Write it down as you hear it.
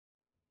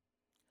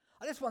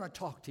I just want to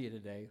talk to you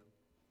today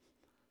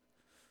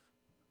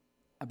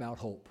about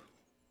hope.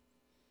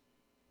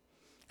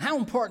 How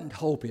important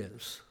hope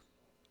is.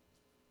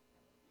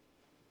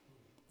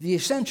 The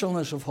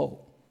essentialness of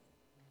hope.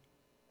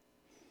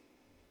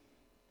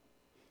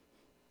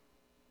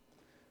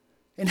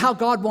 And how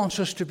God wants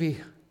us to be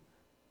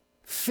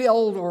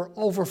filled or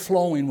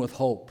overflowing with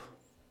hope.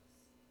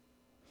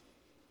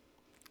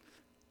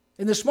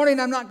 And this morning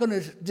I'm not going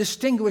to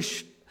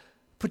distinguish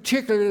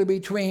particularly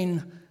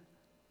between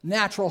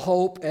natural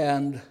hope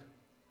and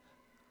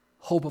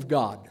hope of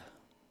God.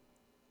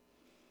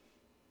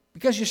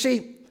 Because you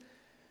see,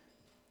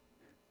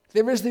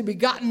 there is the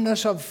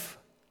begottenness of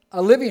a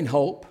living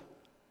hope,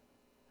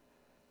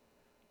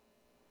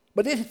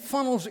 but it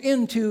funnels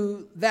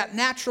into that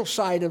natural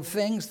side of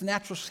things, the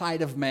natural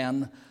side of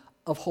man,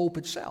 of hope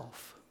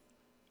itself.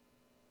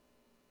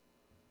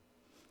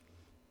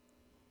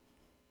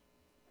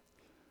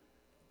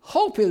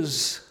 Hope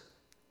is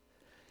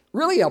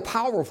really a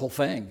powerful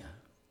thing.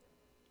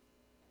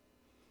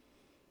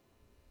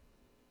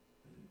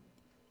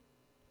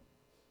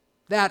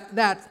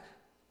 That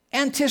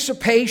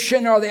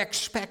anticipation or the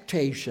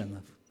expectation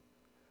of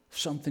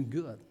something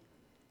good.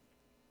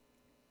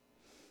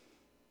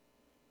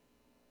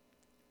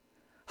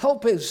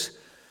 Hope is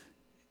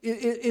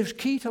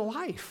key to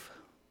life.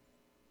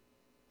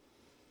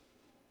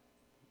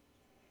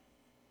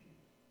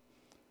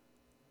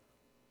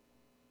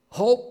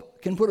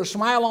 Hope can put a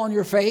smile on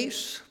your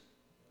face.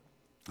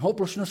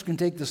 Hopelessness can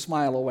take the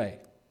smile away.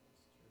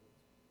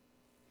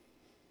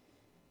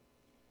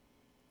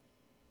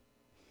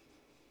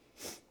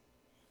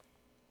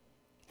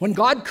 When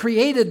God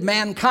created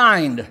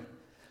mankind,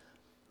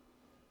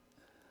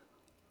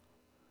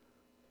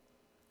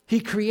 He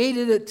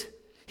created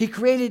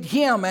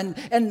him,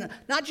 and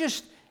not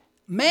just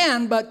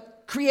man,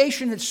 but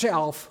creation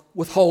itself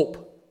with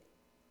hope.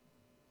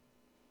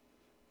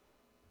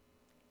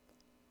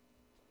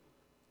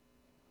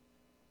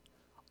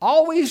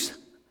 Always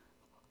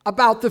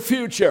about the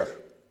future.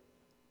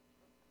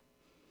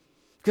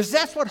 Because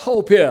that's what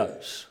hope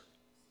is.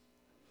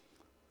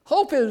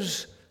 Hope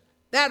is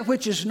that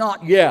which is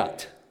not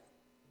yet.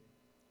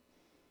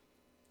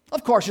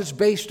 Of course, it's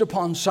based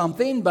upon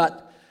something,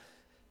 but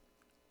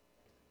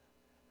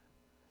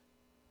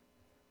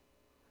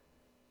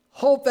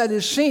hope that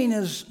is seen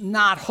is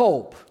not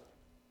hope.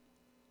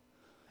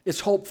 It's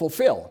hope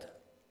fulfilled.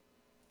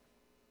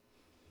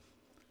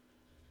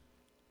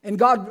 And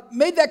God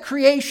made that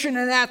creation,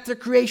 and at the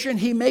creation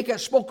He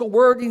spoke a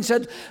word, and He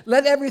said,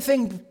 let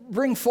everything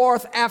bring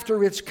forth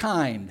after its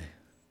kind.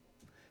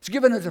 He's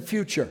given it a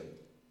future.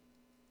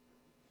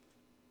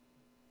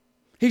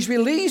 He's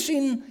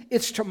releasing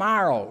its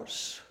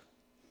tomorrows.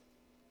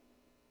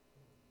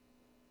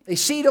 A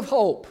seed of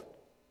hope.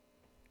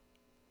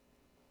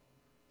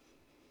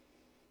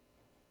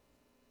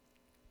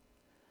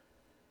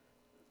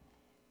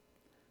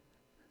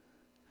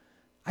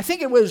 I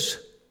think it was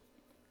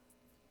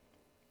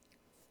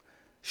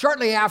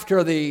shortly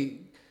after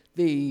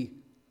the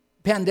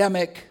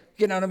pandemic,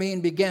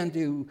 began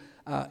to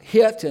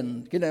hit,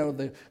 and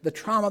the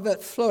trauma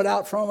that flowed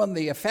out from them,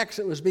 the effects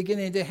it was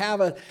beginning to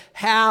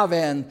have,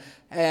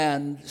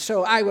 and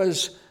so I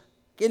was,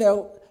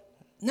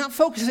 not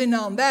focusing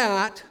on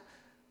that,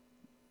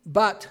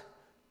 but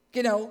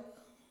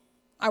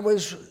I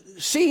was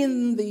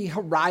seeing the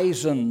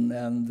horizon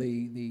and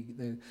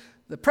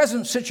the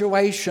present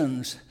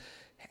situations,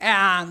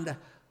 and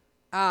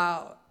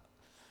I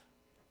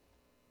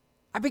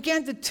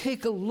began to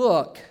take a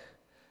look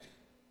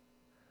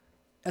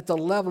at the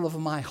level of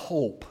my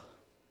hope.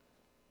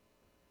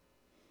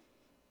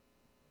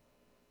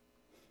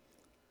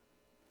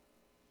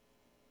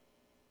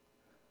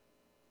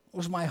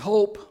 Was my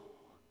hope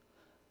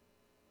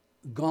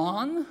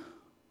gone?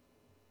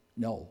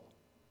 No.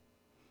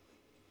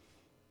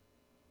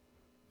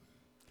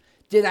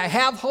 Did I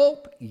have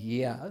hope?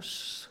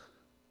 Yes.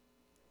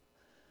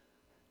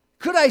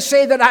 Could I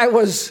say that I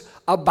was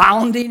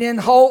abounding in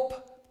hope?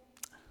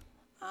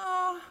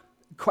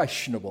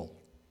 Questionable.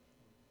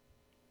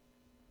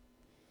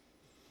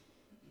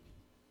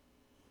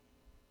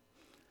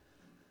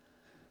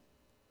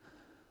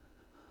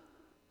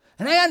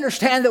 And I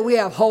understand that we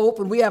have hope,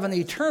 and we have an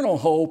eternal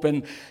hope,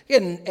 and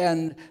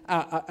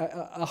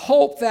a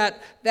hope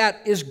that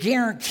is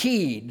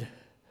guaranteed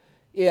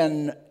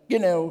in,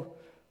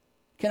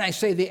 can I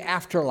say, the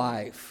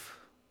afterlife.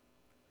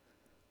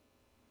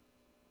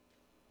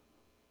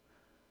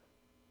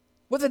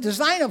 Well, the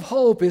design of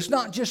hope is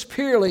not just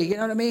purely,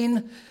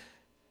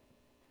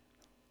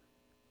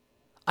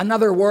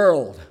 another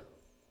world.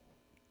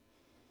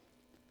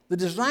 The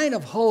design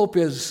of hope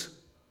is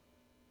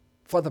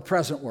for the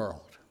present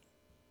world.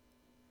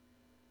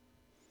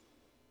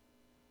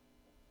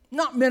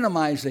 Not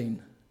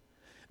minimizing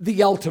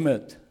the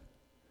ultimate,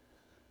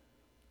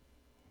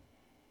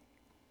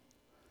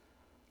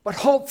 but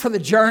hope for the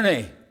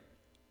journey.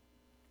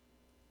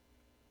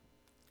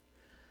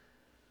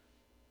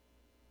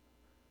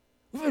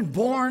 We've been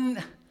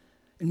born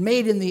and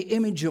made in the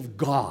image of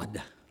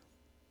God.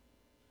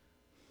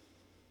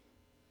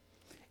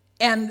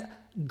 And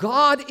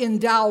God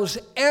endows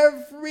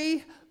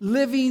every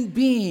living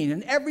being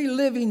and every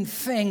living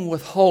thing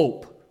with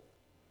hope.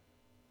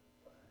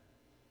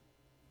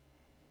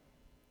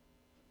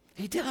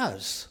 He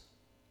does.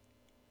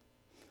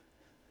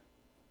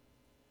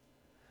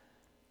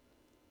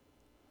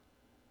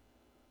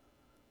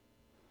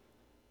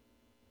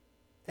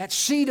 That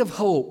seed of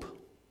hope.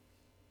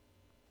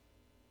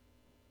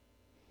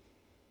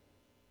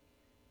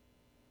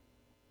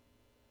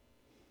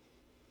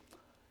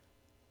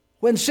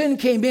 When sin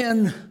came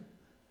in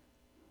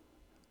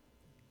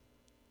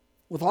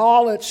with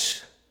all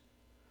its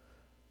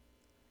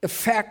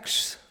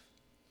effects,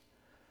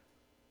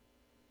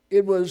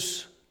 it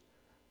was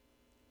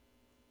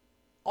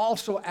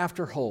also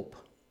after hope.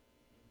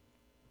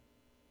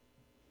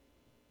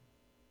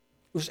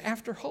 It was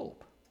after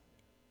hope.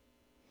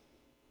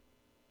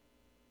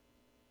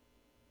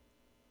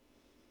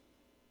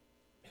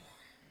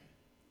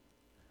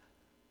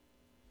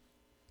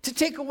 To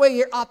take away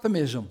your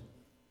optimism,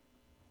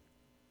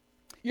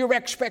 your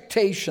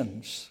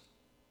expectations.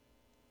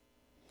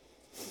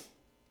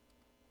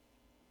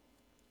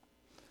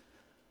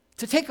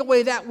 To take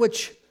away that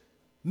which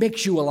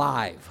makes you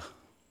alive.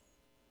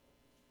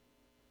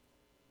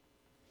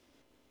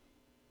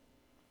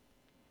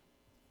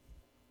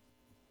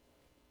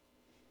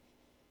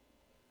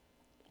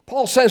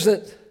 Paul says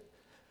that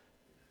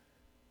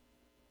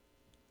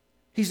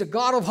he's a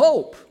God of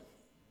hope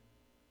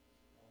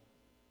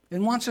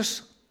and wants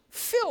us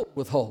filled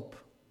with hope.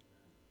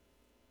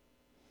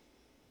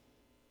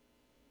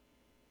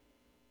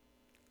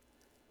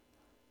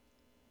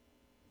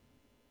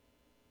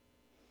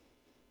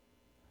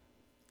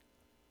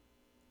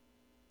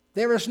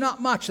 There is not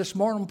much that's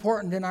more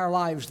important in our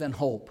lives than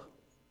hope.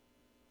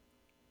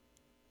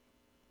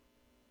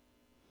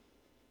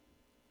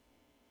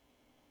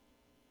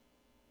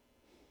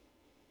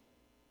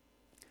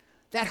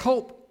 That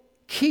hope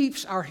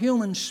keeps our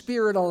human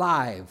spirit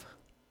alive.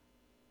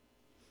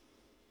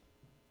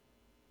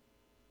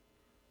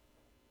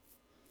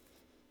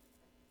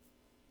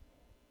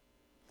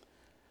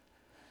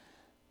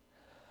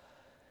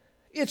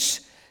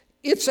 It's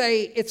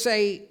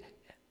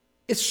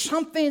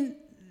something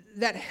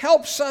that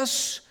helps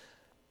us,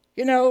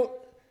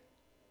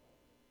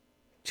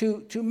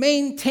 to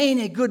maintain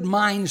a good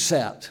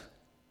mindset.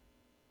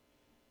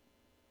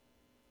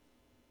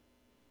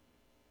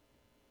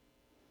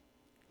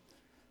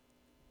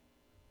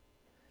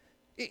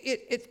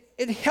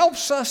 It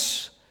helps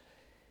us.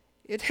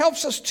 It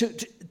helps us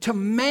to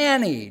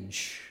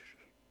manage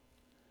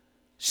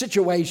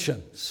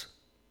situations.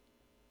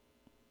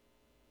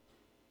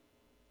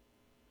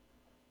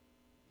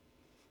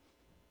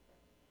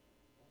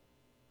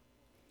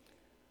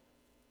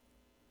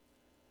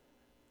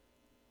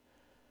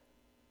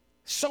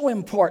 So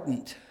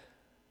important.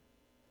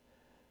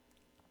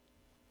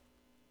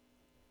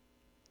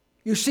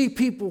 You see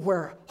people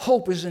where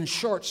hope is in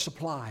short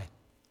supply.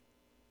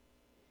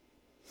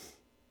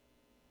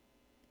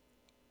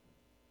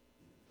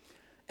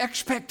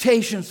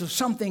 Expectations of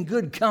something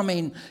good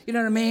coming,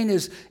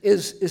 is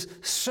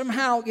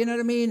somehow,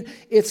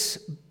 it's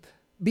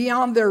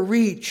beyond their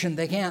reach and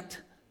they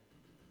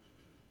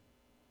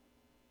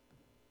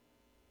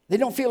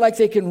don't feel like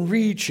they can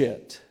reach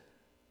it.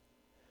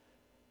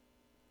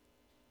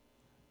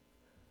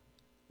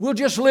 We'll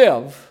just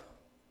live,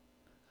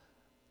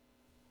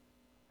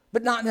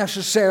 but not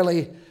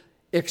necessarily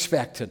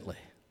expectantly.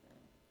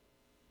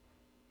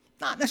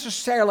 Not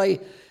necessarily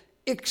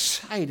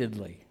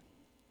excitedly.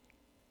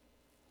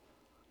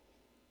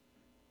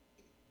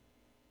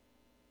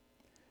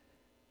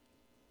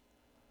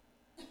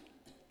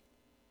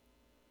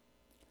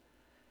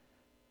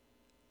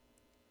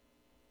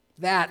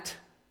 That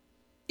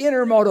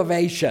inner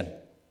motivation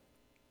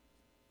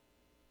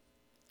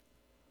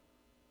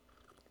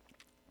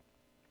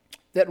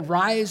that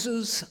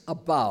rises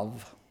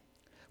above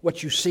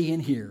what you see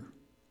and hear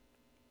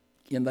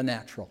in the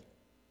natural.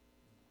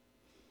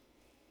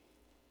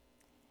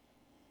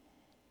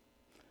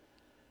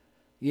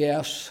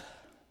 Yes,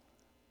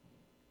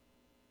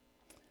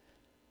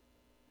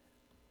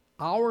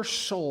 our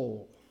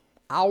soul,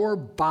 our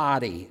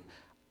body,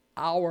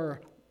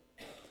 our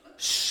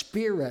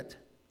spirit,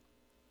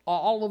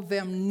 all of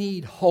them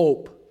need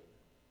hope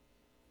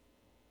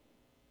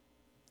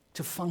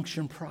to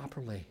function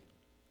properly.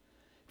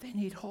 They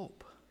need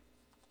hope.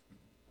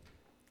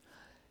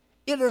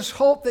 It is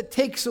hope that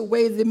takes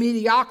away the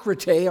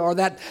mediocrity or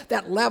that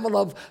level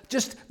of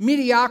just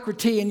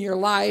mediocrity in your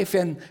life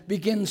and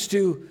begins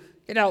to,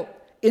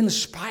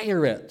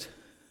 inspire it.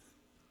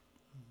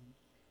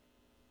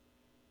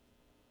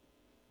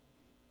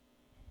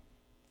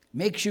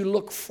 Makes you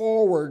look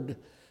forward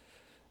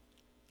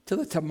to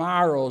the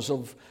tomorrows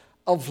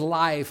of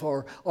life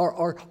or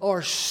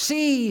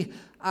see,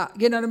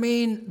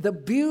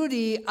 the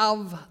beauty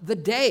of the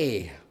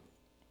day.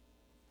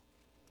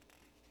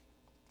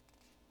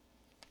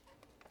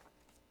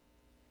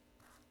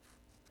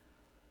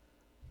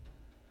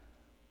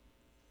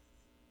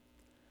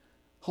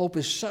 Hope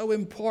is so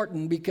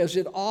important because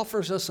it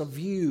offers us a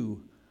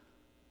view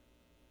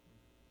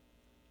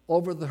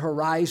over the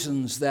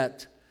horizons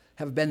that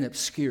have been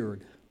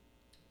obscured.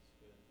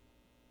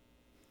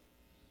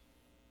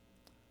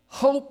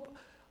 Hope,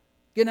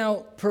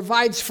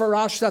 provides for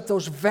us that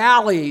those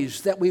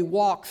valleys that we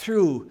walk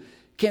through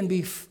can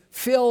be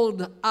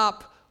filled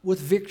up with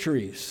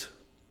victories.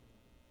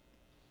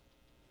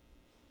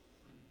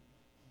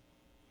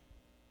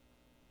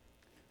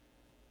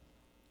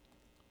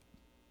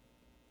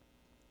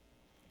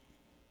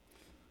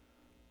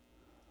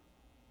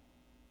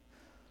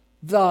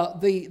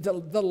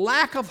 The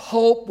lack of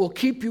hope will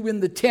keep you in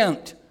the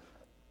tent.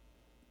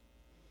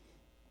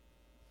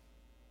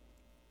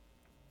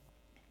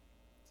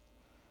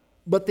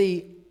 But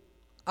the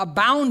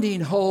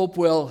abounding hope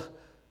will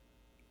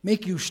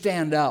make you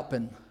stand up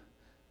and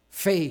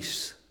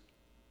face.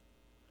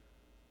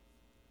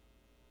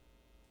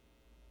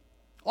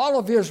 All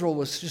of Israel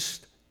was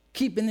just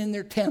keeping in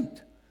their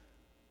tent.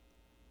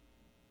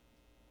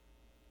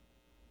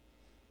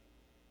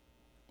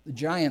 The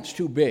giant's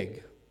too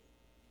big.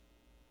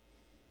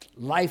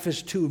 Life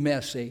is too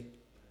messy.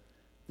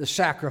 The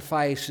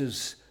sacrifice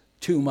is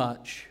too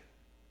much.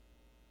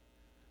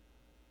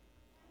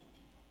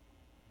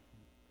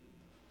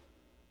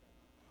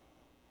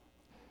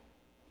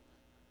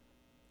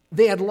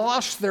 They had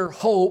lost their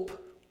hope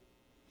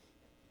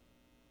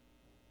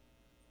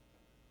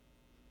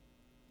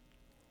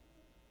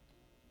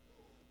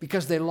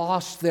because they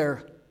lost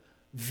their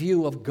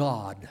view of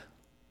God,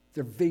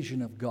 their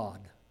vision of God.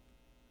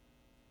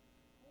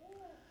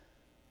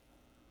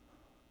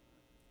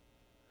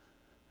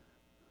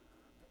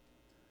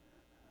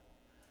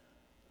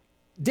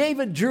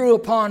 David drew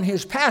upon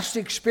his past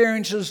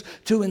experiences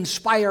to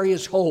inspire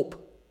his hope.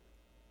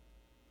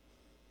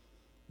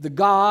 The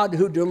God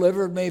who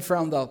delivered me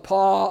from the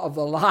paw of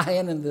the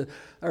lion and the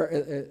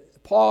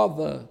paw of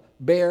the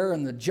bear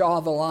and the jaw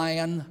of the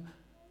lion,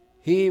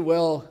 he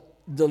will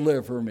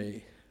deliver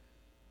me.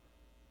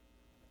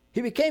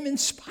 He became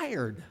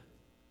inspired.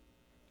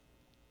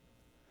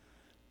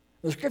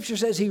 The scripture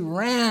says he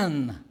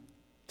ran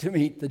to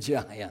meet the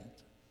giant.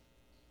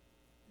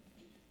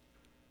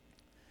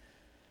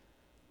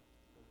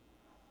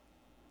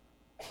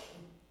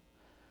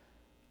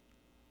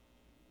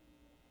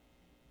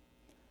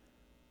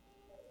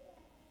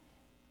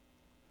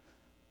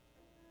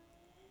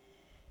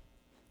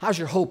 How's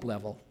your hope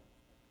level?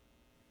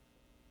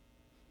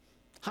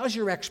 How's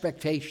your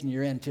expectation,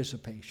 your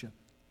anticipation?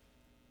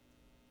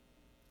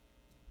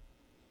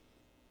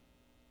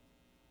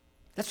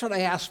 That's what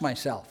I ask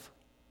myself.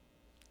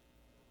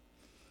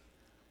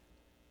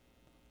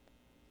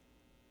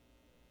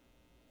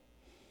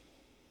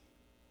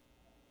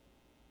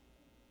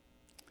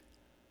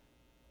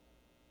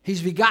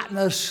 He's begotten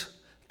us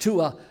to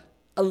a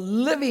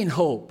living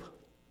hope.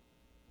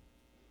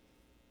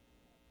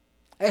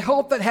 A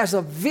hope that has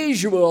a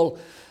visual,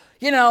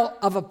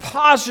 of a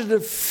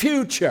positive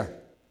future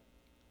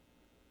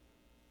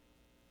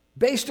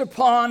based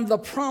upon the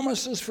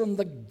promises from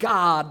the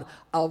God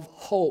of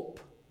hope.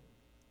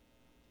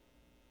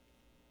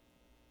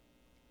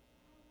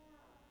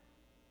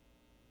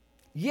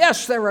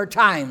 Yes, there are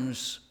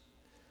times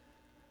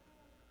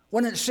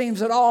when it seems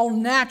that all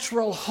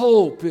natural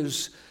hope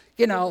is,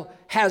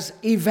 has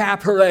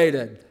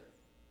evaporated.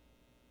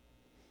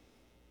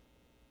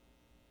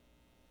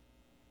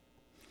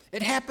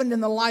 It happened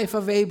in the life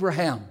of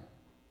Abraham.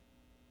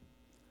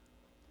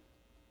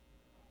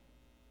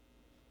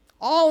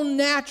 All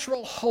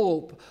natural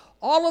hope,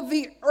 all of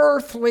the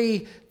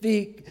earthly,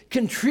 the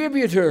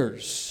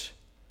contributors,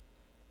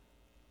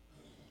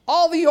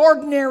 all the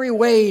ordinary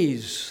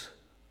ways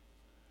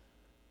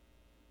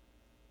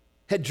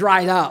had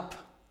dried up.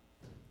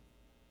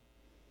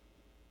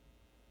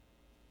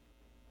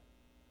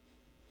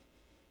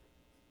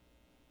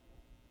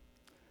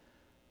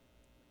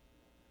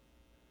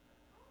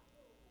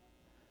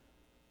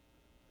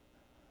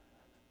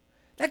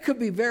 That could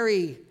be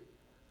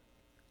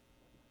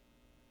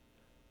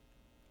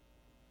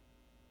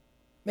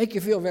make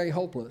you feel very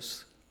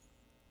hopeless.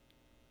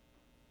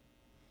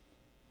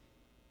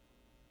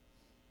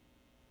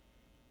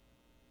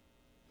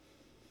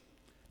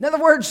 In other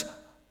words,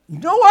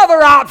 no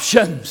other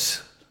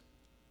options.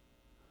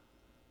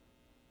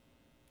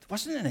 There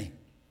wasn't any.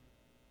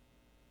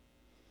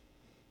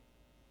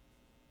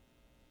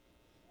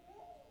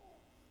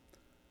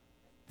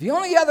 The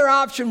only other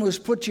option was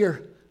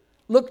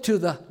look to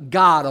the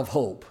God of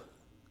hope.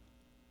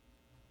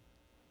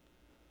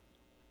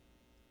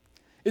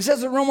 It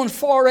says in Romans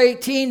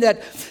 4:18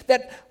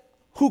 that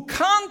who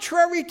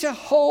contrary to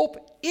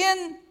hope,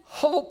 in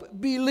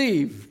hope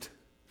believed.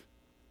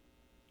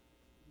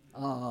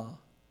 One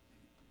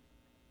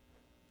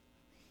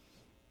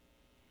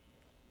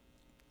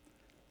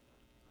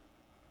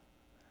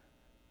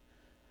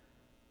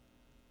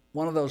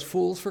of those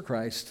fools for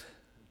Christ.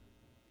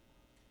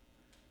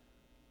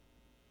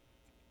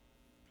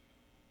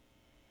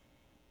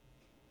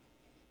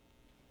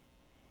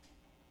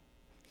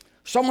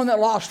 Someone that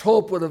lost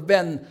hope would have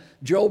been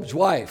Job's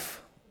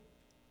wife.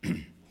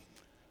 Why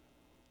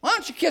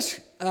don't you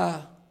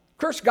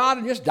curse God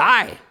and just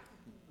die?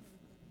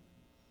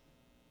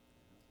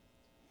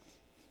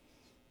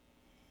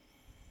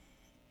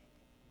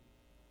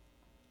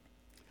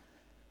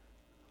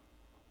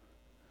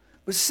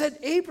 But said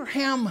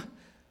Abraham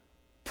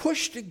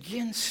pushed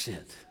against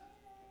it.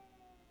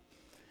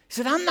 He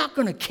said, I'm not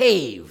going to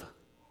cave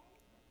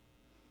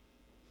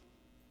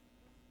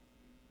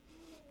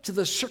to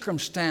the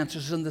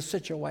circumstances and the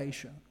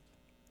situation.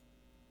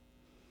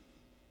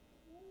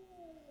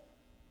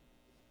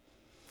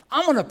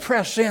 I'm going to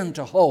press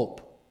into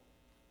hope.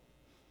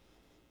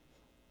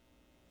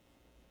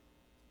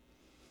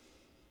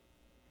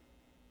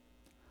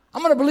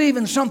 I'm going to believe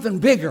in something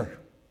bigger,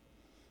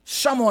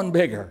 someone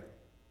bigger.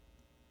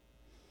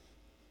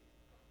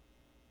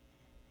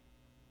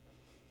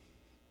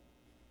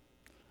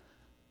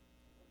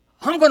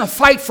 I'm going to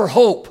fight for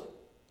hope.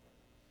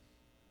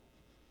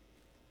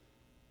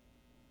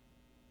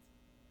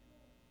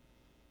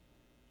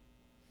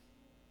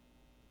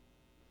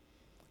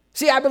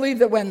 See, I believe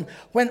that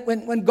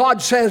when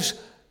God says,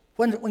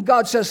 when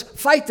God says,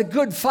 fight the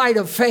good fight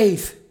of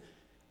faith,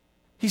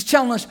 He's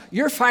telling us,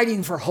 you're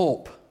fighting for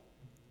hope.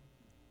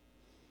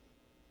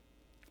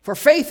 For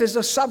faith is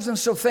the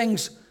substance of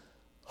things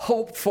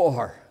hoped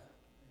for.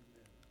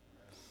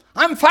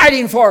 I'm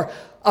fighting for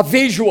a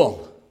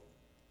visual,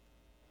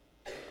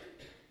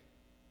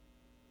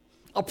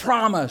 a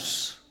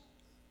promise.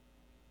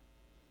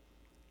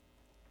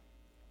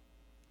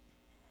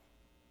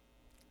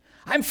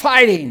 I'm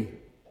fighting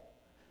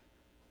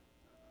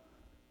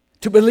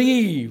to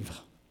believe.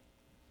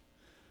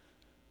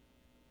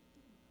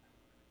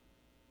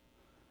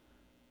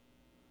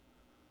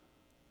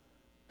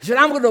 He said,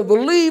 I'm going to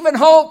believe in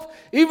hope,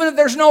 even if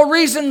there's no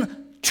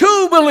reason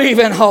to believe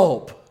in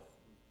hope.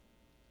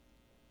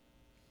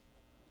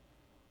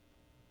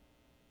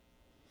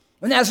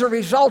 And as a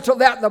result of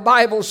that, the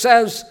Bible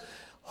says,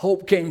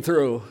 hope came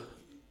through.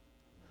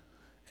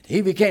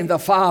 He became the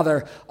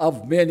father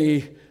of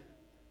many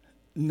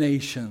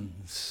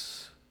nations.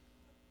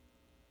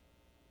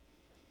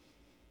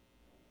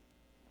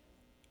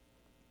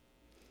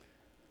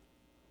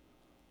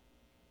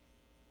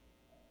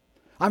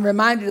 I'm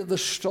reminded of the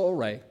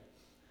story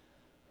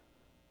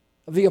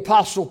of the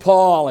Apostle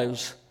Paul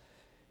as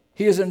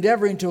he is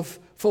endeavoring to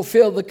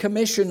fulfill the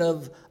commission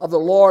of the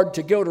Lord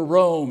to go to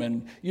Rome.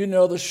 And you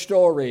know the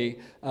story,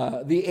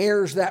 the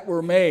errors that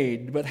were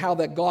made, but how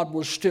that God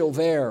was still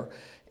there.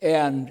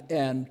 And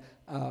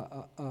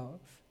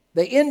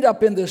they end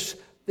up in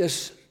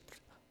this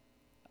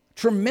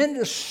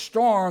tremendous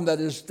storm that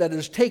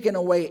has taken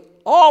away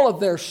all of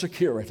their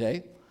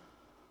security.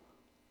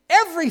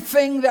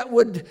 Everything that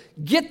would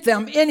get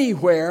them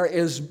anywhere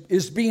is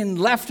being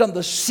left on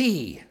the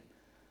sea.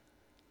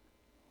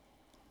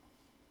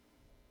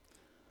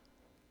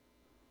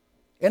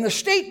 And a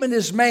statement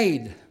is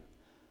made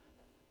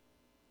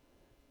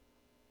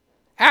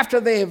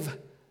after they've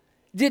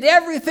did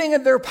everything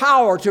in their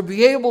power to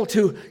be able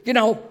to,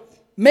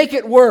 make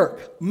it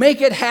work,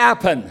 make it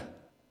happen.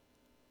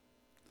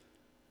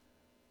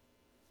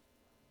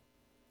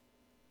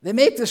 They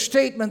make the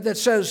statement that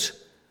says,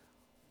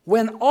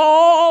 when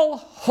all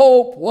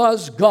hope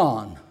was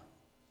gone,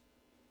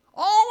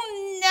 all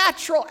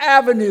natural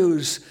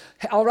avenues,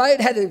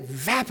 had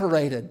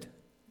evaporated.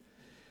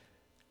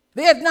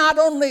 They had not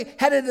only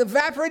had it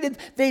evaporated,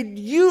 they'd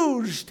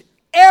used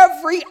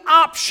every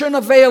option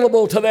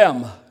available to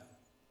them.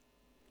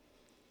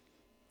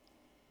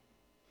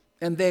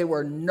 And they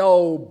were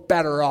no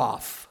better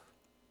off.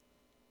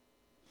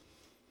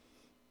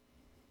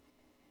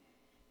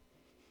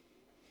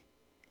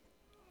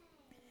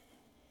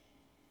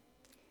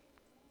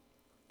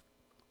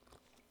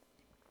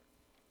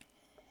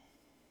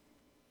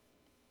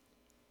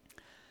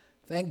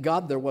 Thank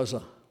God there was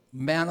a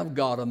man of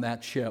God on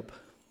that ship.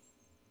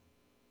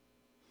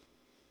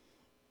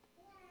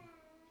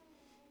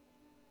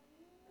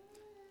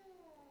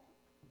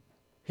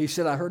 He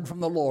said, I heard from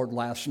the Lord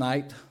last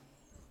night.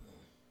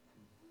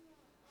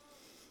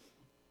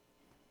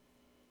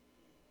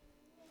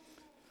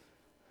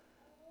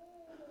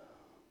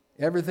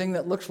 Everything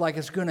that looks like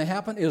it's going to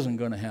happen isn't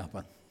going to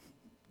happen.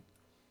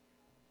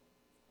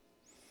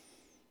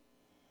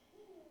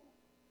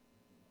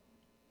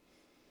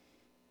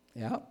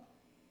 Yeah.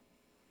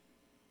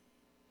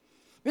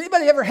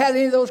 Anybody ever had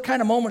any of those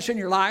kind of moments in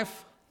your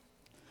life?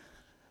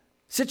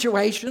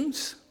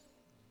 Situations?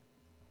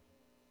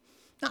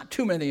 Not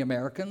too many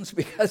Americans,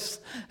 because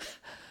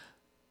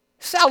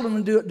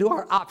seldom do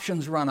our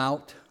options run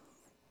out.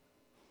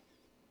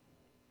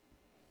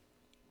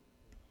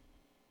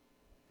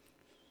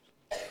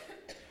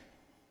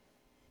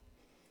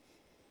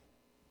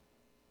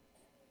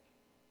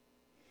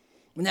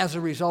 And as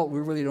a result, we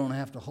really don't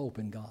have to hope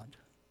in God.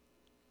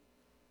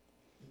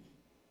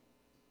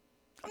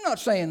 I'm not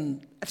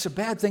saying that's a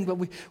bad thing, but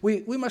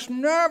we must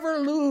never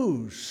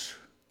lose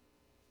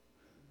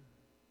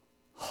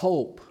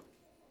hope.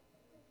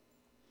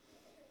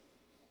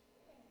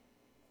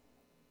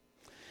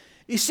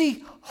 You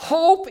see,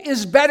 hope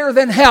is better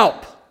than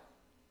help.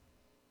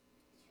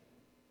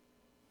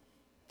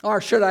 Or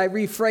should I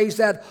rephrase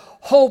that?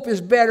 Hope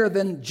is better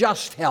than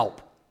just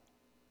help.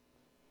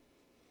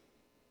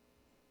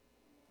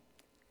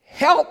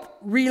 Help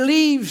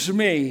relieves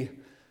me,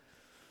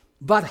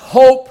 but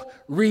hope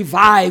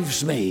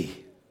revives me.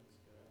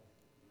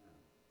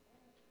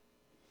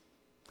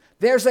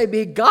 There's a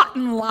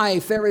begotten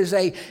life. There is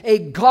a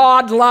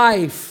God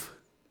life.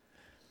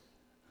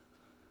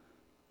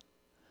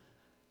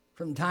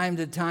 From time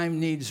to time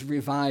needs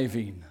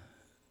reviving.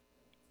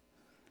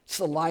 It's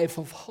the life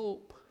of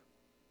hope.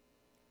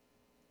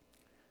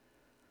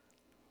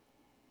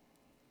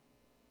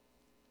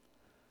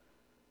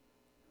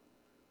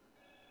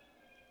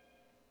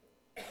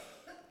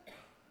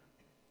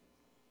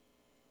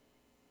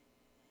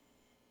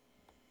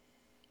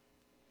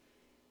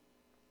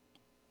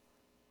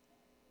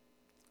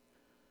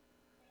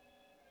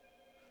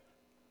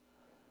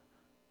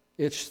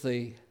 It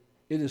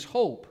is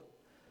hope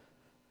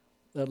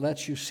that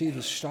lets you see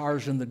the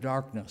stars in the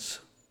darkness.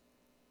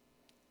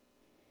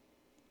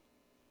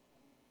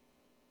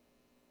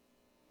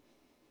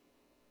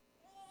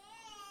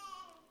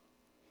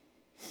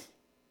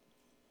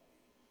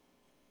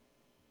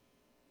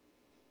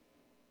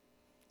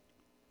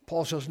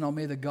 Paul says, "Now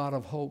may the God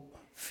of hope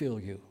fill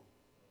you."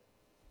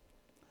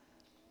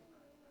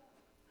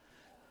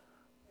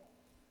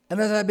 And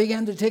as I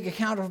began to take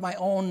account of my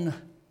own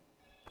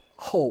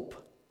hope,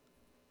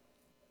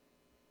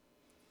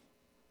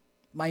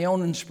 my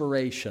own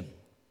inspiration,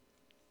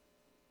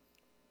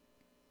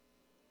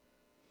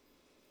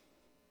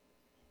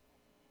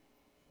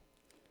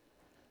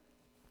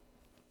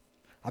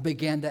 I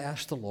began to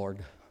ask the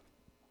Lord,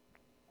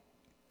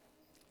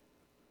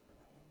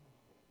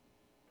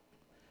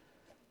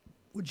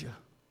 would you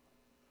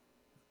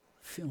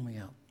fill me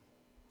up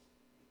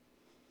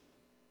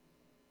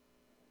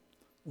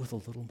with a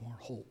little more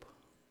hope?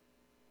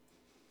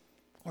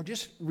 Or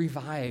just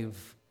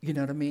revive, you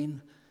know what I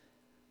mean?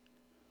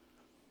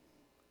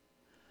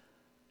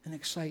 An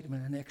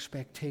excitement, an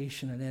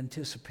expectation, an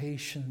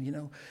anticipation, you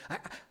know.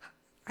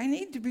 I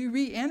need to be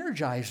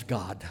re-energized,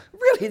 God.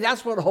 Really,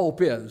 that's what hope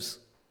is.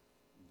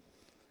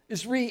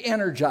 It's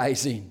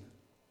re-energizing.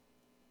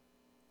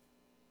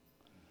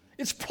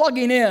 It's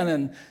plugging in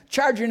and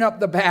charging up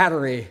the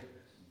battery.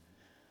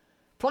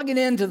 Plugging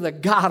into the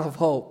God of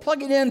hope.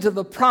 Plugging into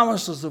the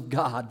promises of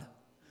God.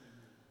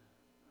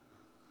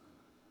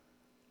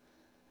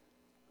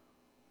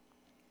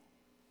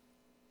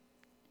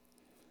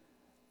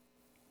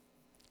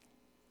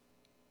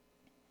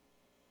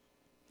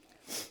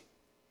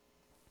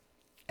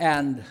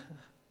 And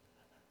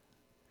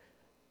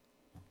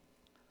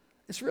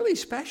it's really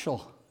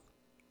special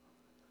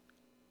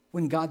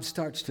when God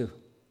starts to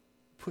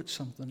put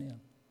something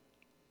in.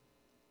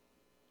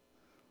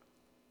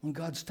 When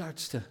God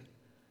starts to,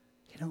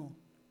 you know,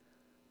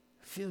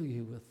 fill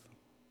you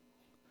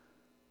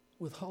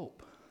with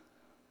hope.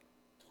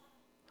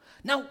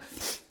 Now,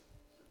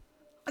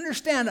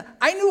 understand,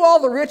 I knew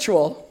all the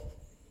ritual.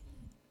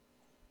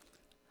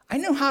 I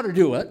knew how to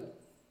do it.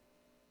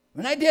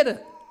 And I did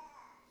it.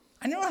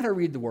 I knew how to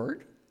read the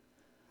Word.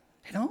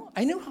 You know,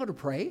 I knew how to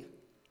pray.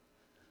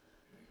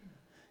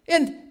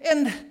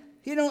 And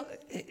you know,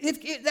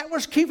 that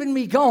was keeping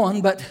me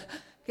going, but,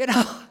 you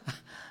know,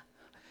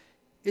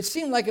 it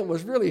seemed like it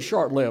was really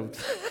short-lived.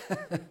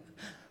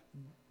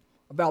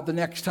 About the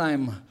next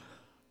time,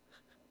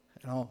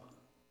 you know,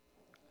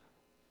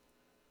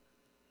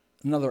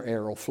 another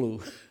arrow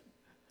flew.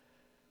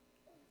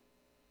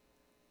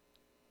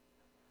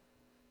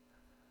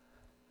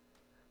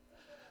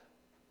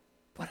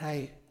 But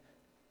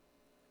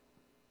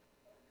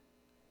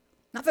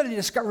not that I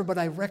discovered, but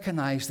I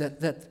recognized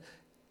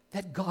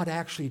that God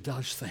actually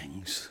does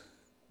things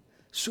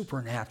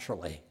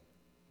supernaturally.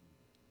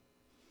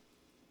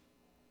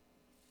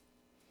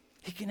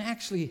 He can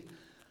actually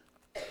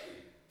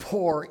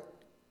pour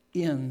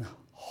in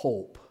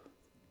hope.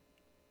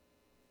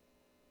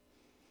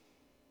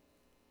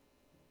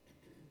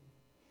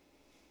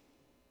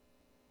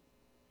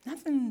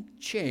 Nothing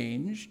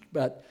changed,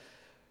 but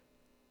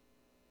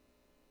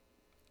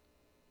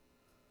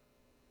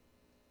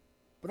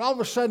all of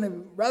a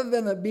sudden, rather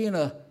than it being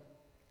a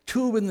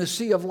tube in the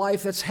sea of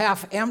life that's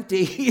half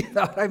empty, you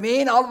know what I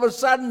mean? All of a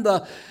sudden,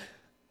 the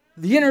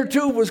inner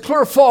tube was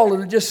clear full,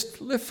 and it just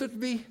lifted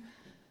me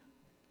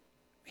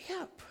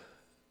up.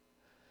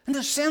 And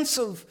a sense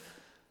of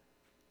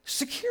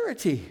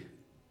security.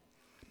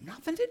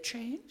 Nothing had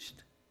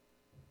changed.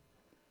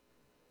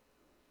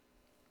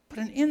 But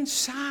an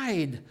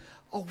inside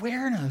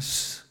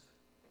awareness.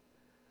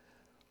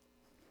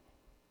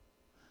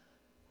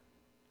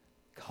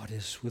 God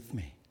is with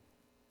me.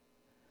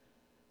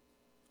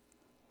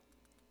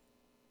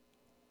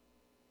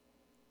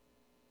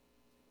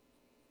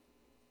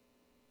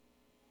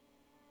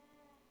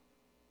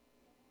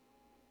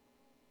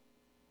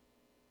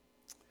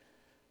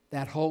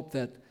 That hope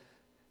that,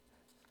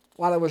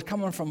 while it was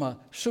coming from a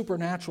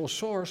supernatural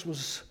source,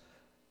 was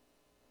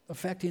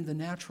affecting the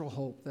natural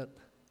hope that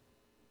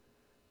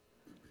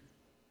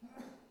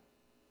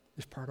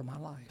is part of my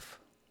life.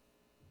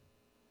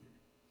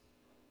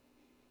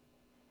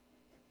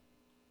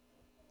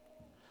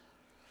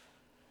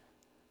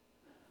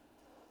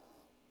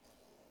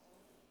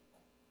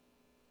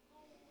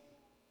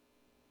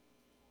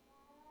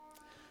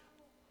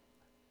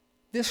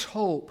 This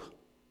hope,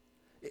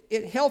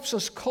 it helps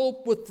us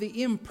cope with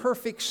the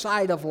imperfect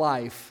side of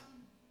life.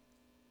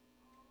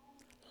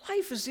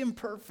 life is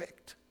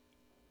imperfect.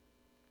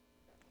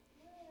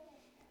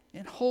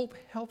 And hope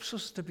helps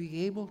us to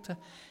be able to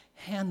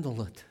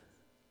handle it.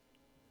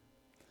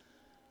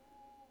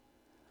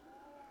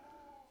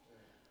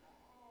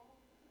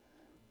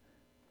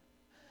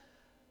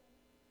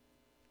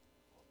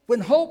 When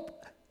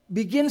hope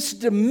begins to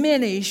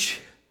diminish,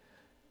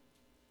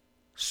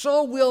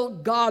 so will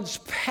God's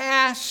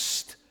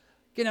past,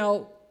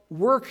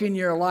 work in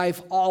your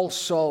life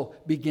also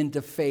begin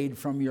to fade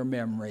from your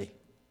memory.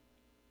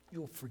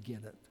 You'll forget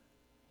it.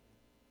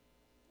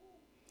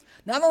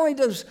 Not only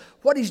does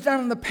what he's done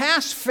in the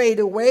past fade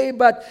away,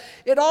 but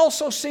it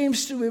also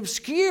seems to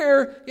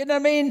obscure,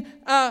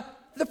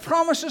 the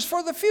promises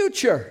for the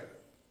future.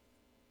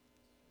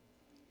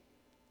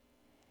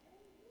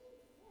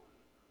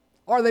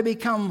 Or they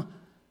become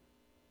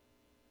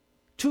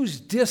too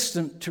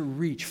distant to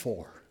reach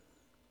for.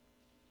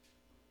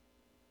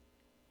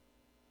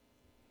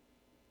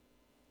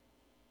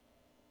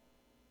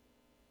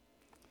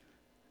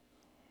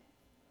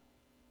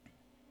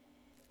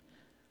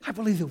 I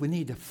believe that we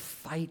need to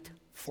fight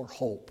for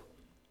hope.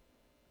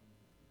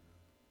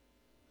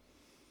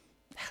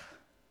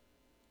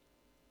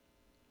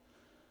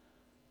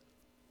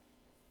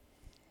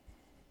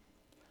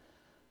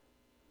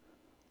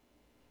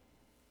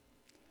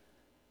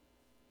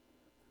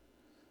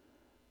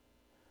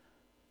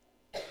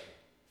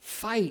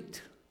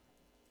 Fight.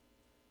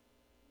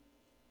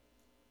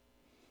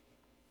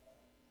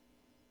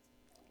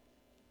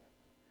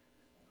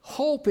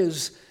 Hope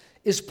is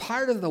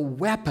part of the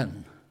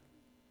weapon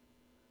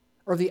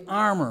or the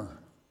armor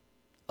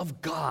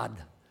of God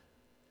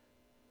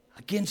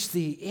against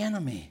the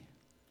enemy.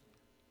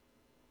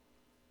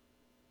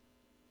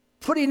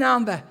 Putting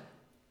on the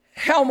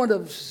helmet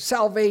of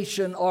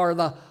salvation or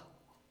the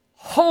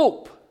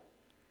hope.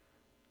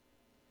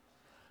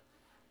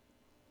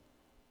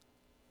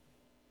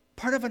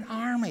 Part of an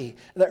army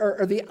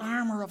or the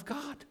armor of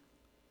God.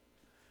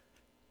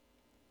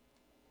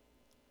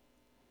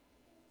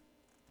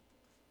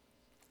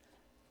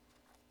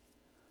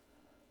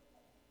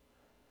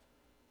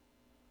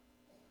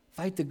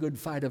 Fight the good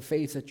fight of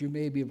faith that you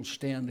may be able to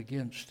stand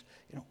against.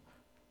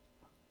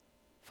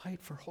 Fight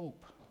for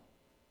hope.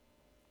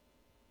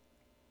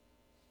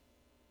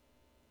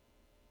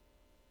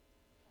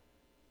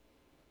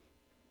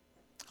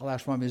 I'll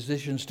ask my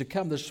musicians to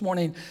come this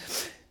morning.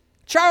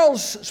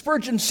 Charles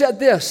Spurgeon said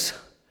this: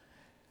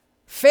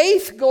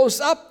 faith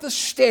goes up the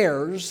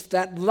stairs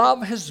that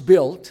love has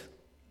built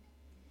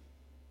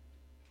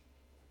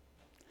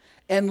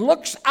and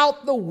looks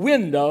out the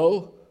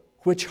window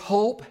which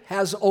hope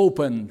has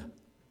opened.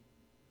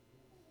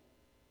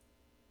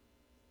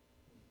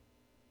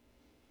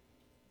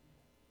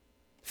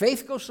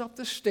 Faith goes up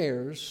the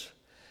stairs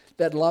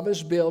that love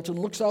has built and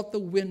looks out the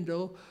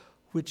window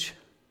which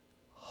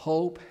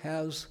hope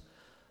has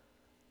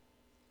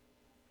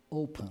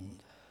opened.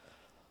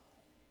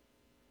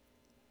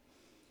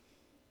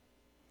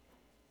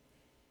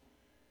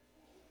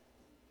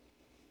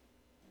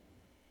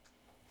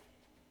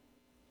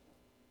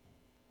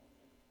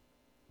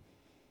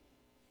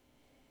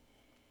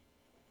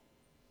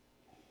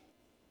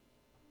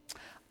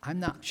 I'm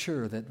not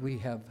sure that we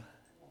have,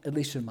 at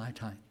least in my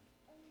time,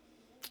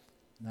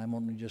 and I'm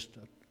only just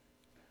a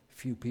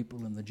few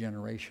people in the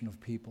generation of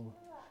people,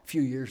 a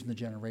few years in the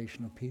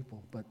generation of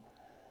people, but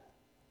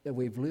that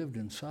we've lived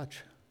in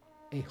such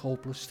a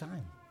hopeless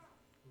time.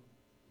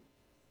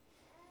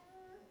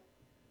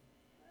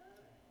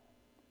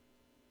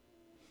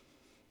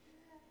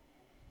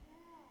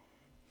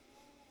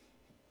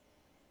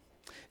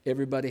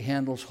 Everybody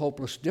handles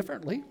hopeless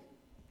differently.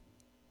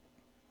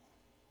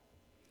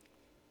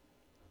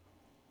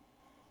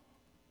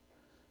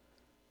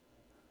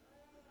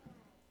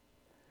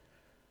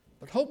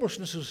 But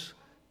hopelessness is,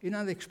 you're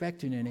not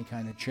expecting any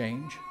kind of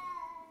change.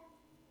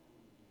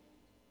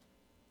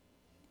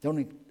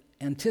 Don't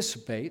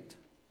anticipate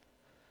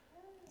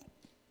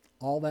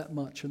all that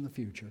much in the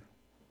future.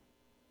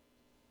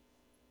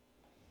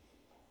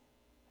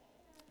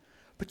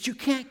 But you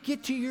can't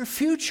get to your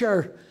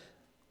future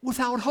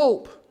without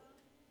hope.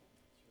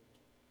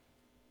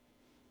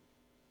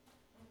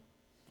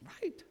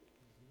 Right?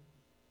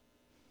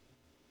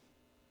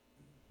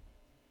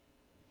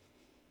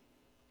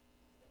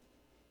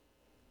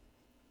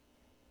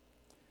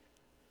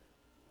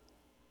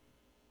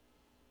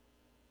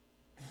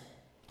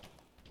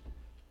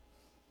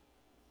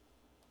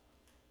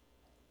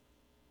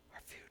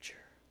 Future.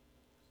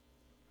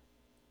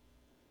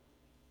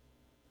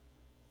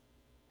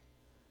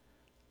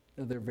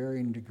 There are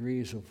varying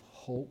degrees of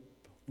hope,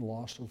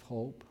 loss of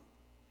hope.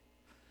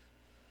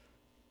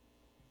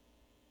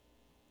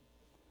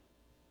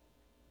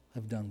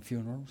 I've done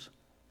funerals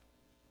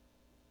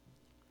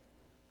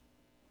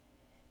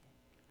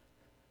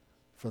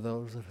for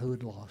those who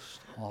had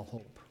lost all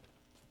hope.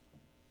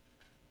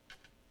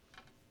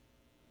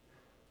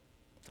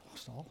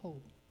 Lost all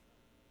hope.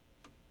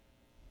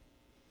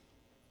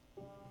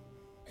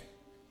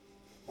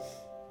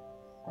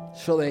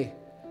 So they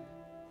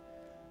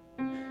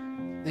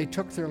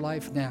took their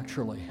life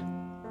naturally.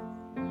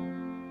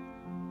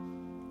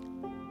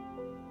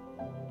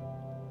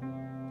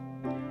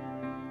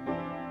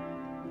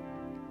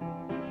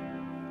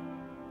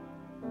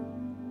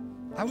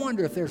 I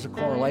wonder if there's a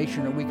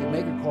correlation, or we could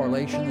make a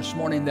correlation this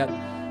morning that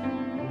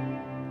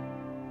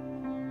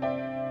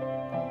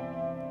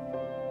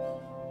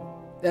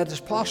it's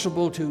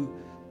possible to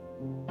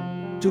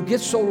get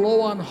so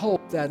low on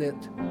hope that it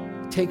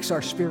takes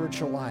our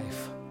spiritual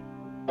life.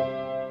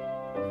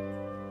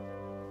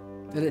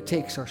 That it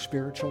takes our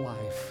spiritual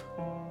life.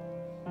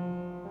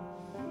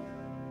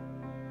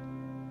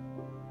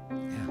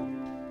 Yeah.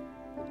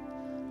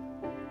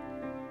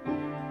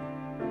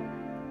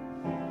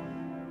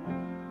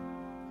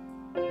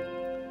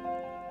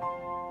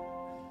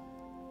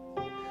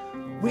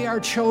 We are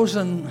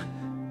chosen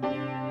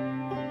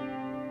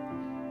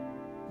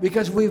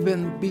because we've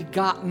been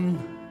begotten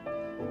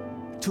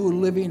to a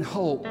living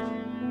hope,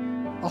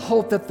 a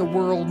hope that the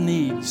world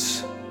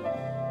needs,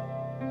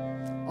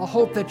 a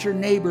hope that your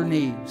neighbor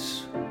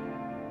needs,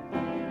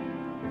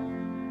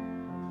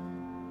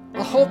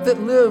 a hope that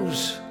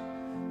lives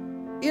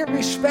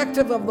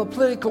irrespective of the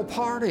political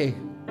party.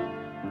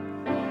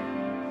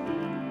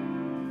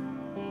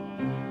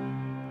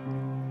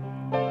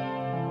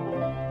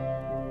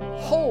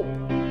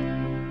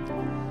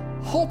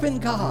 Hope in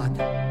God.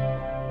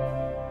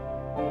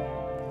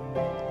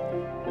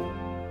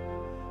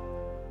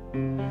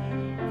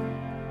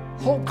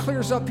 Hope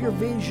clears up your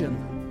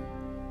vision.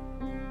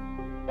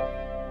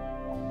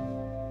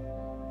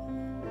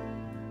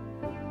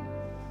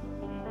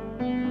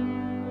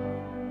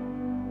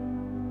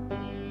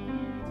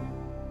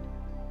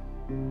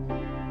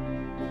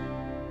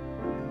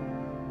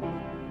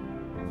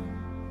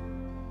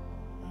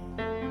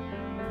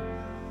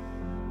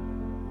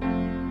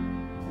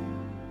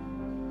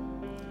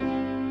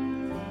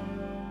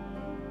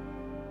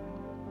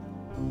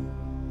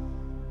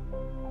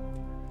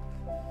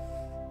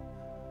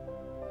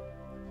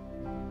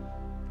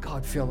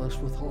 God, fill us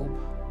with hope.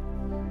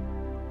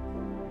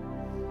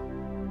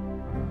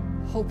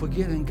 Hope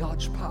again in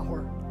God's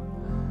power.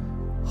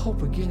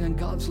 Hope again in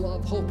God's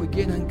love. Hope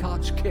again in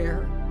God's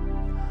care.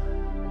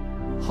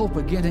 Hope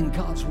again in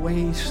God's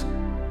ways.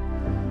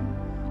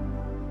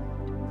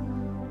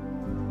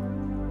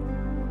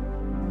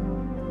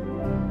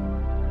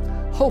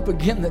 Hope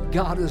again that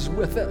God is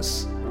with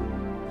us.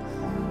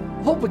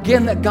 Hope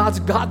again that God's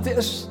got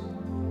this.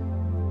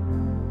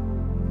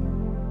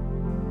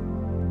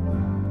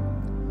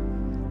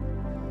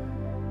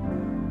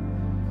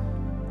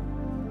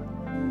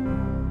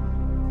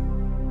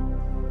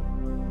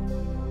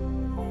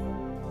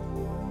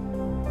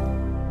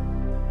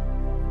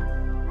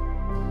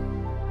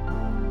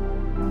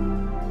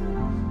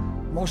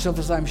 Most of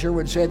us, I'm sure,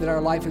 would say that our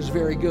life is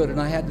very good, and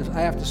I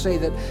have to say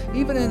that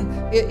even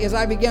as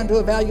I began to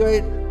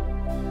evaluate,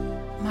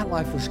 my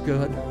life was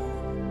good.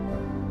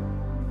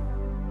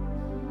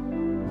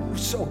 It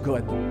was so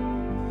good,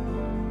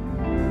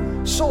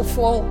 so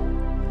full,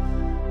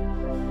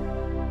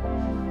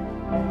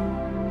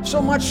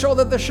 so much so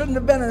that there shouldn't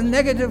have been a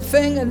negative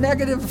thing, a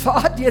negative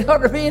thought. You know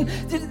what I mean?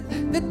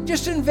 That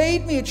just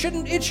invade me. It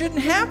shouldn't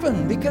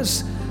happen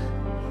because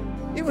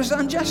it was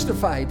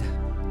unjustified.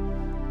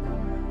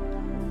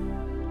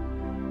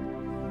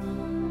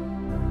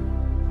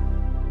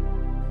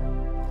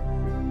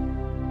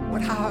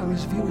 How I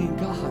was viewing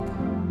God.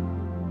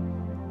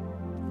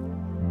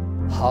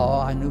 Oh,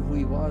 I knew who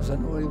He was. I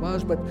knew who He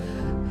was, but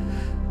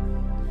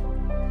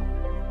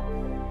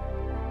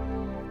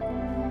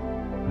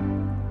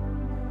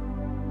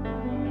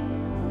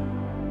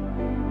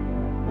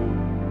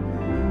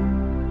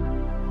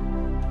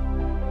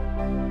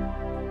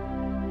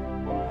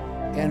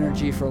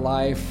energy for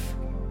life.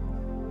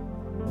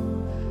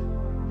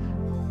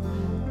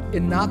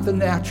 In not the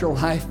natural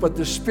life, but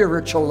the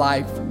spiritual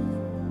life.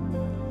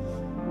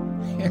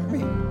 Hear me?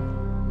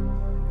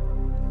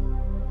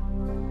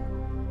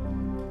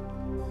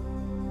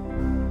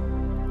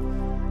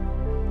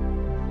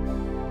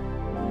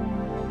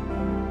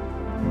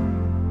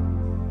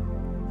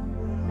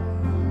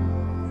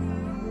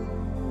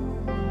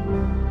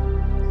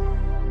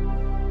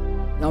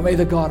 Now may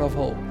the God of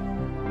hope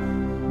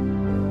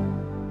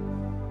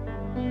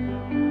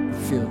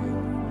fill you.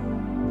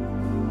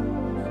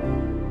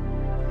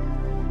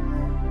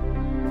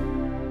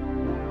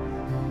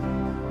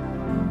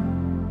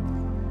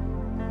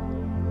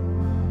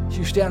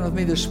 You stand with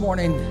me this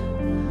morning.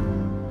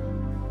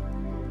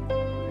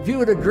 If you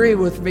would agree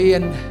with me,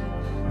 and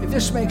if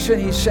this makes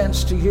any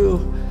sense to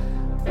you,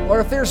 or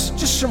if there's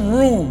just some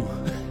room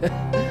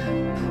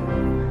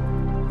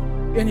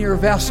in your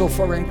vessel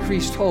for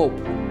increased hope,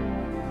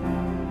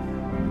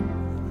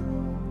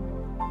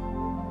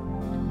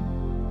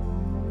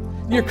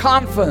 your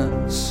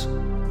confidence.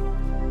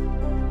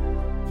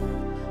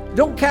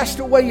 Don't cast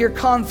away your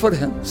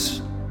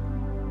confidence.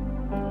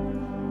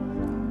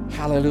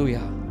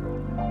 Hallelujah.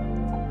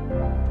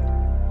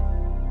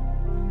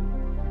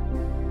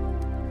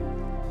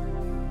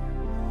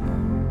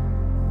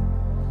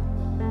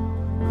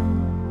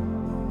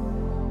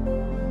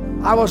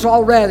 I was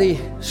already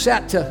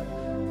set to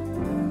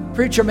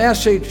preach a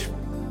message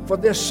for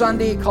this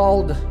Sunday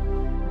called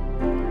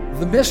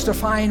The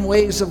Mystifying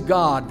Ways of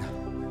God.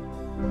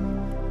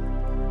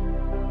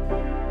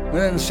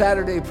 When in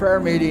Saturday prayer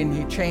meeting,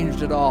 he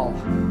changed it all.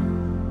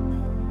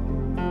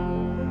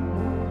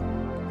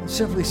 He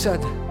simply said,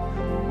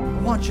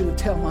 I want you to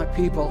tell my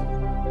people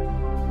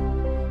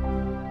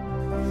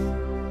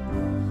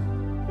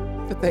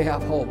that they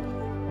have hope.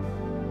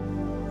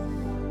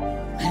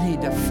 They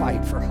need to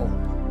fight for hope.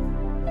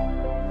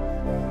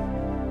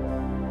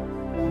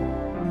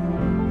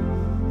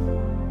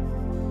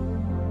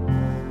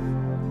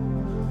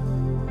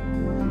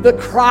 The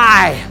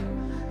cry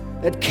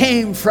that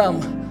came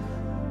from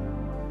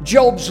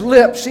Job's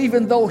lips,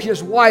 even though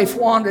his wife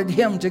wanted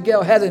him to go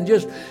ahead and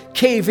just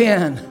cave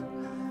in.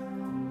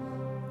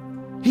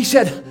 He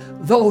said,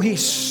 though he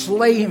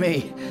slay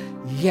me,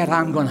 yet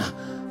I'm going to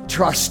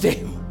trust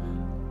him.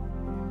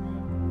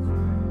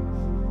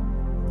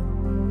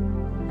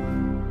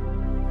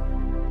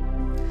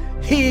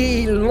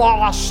 He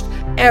lost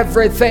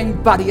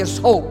everything but his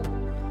hope.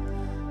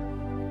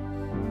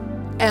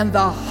 And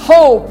the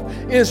hope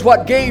is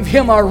what gave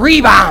him a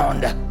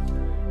rebound.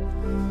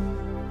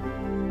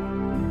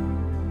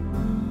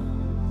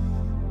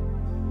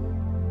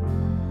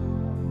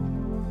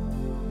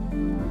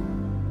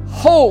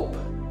 Hope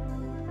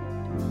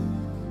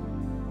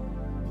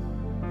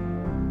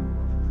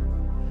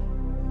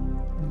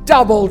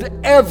doubled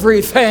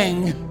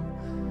everything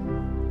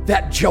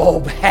that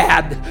Job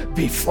had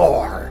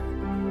before.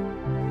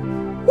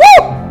 Woo!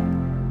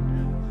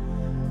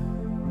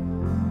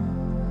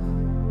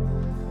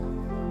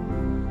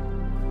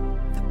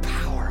 The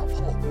power of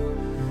hope.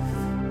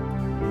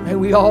 May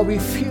we all be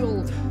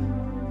filled.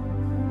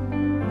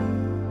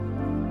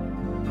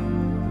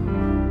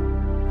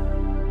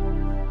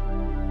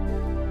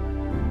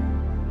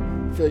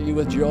 Fill you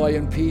with joy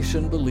and peace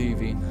and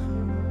believing.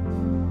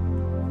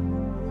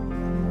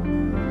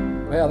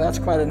 Well, that's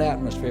quite an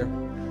atmosphere.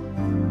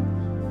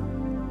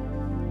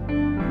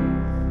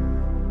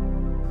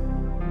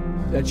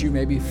 That you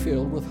may be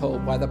filled with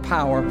hope by the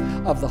power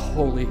of the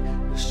Holy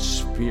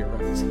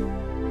Spirit.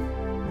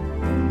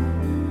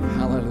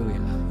 Hallelujah.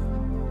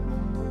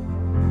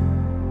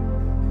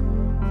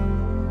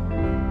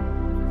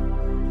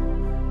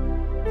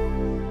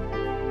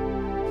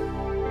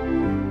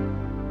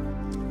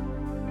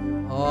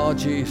 Oh,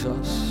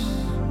 Jesus.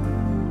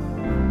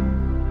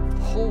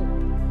 Hope.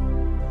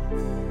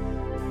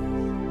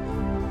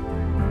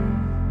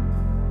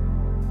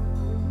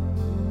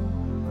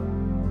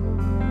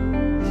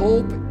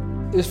 Hope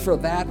is for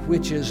that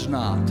which is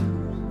not,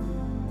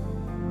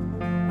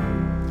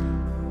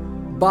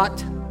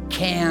 but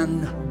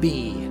can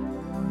be.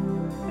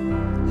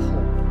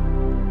 Hope.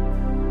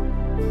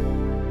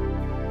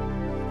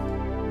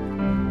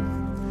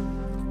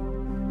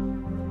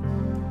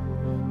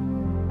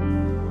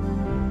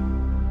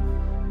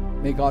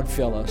 May God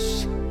fill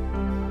us.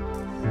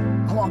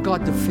 I want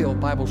God to fill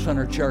Bible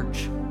Center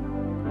Church.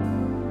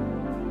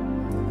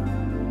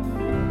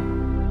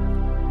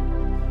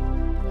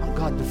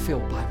 God to fill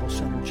Bible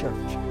Center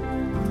Church.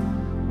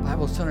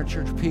 Bible Center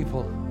Church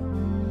people.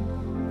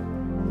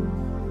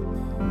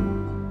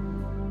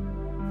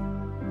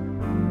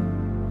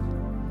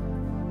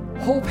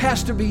 Hope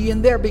has to be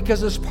in there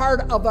because it's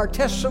part of our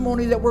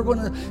testimony that we're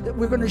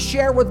going to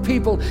share with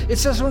people. It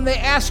says when they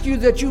ask you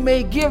that you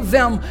may give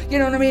them, you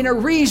know what I mean, a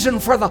reason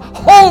for the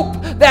hope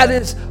that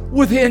is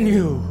within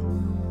you.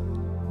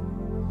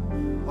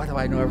 Why do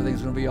I know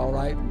everything's going to be all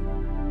right?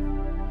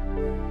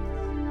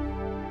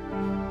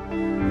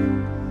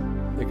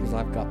 Because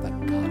I've got the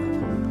God of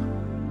hope.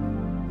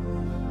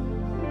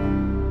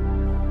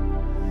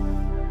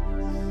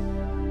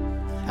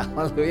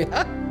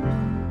 Hallelujah.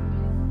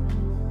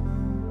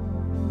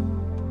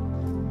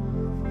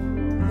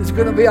 It's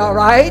going to be all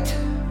right.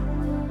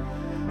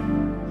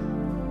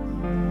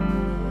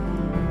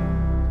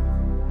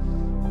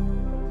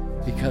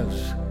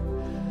 Because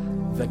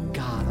the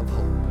God of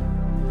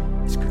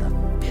hope is going to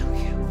fill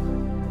you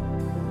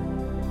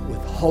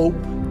with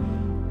hope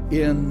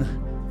in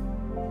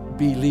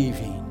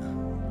believing,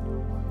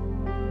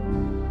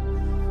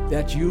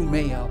 that you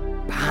may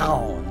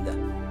abound.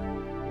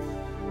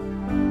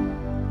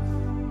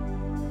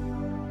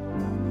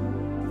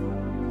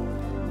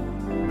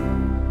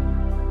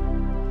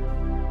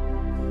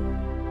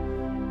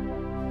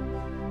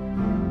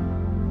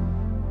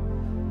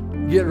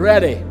 Get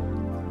ready,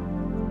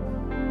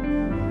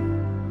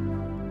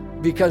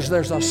 because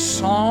there's a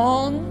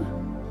song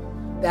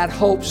that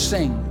hope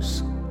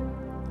sings.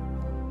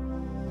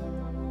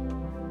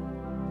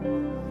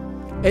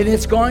 And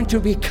it's going to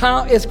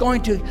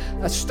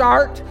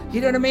start, you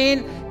know what I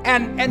mean?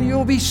 And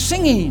you'll be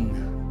singing.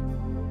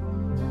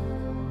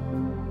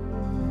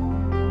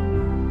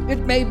 It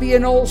may be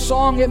an old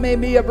song, it may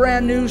be a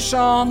brand new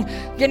song,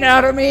 you know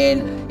what I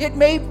mean? It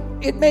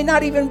may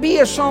not even be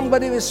a song,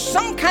 but it was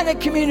some kind of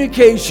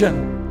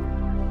communication.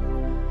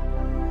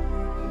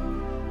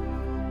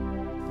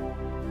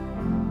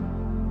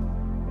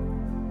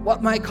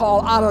 What might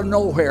call out of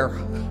nowhere.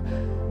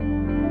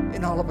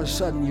 And all of a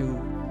sudden you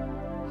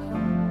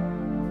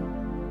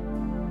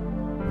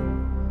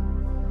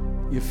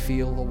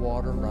feel the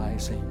water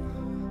rising.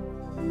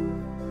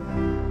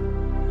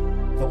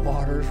 The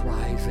water's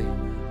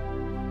rising.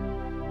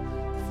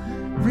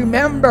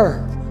 Remember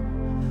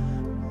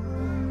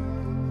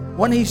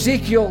when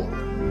Ezekiel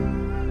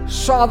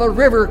saw the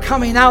river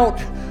coming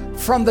out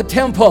from the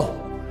temple,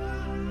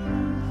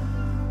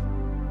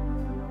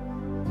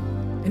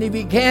 and he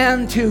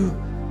began to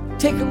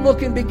take a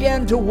look and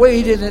began to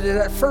wade in it. And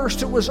at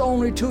first it was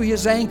only to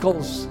his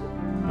ankles.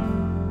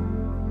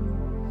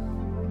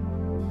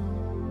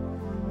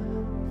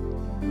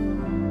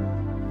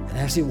 And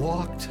as he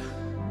walked,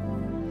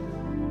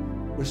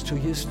 it was to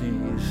his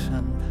knees,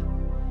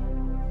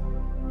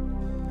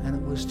 and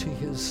it was to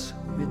his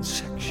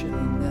midsection,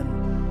 and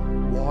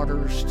then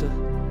waters to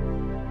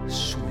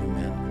swim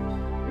in.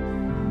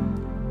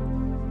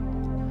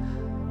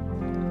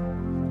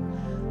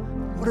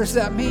 What does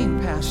that mean,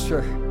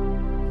 Pastor?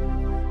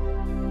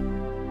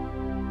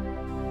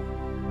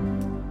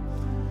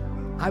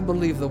 I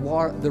believe the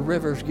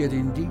river's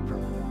getting deeper.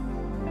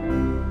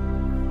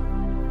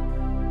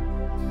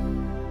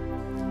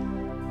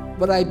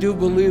 But I do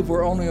believe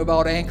we're only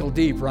about ankle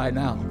deep right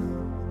now.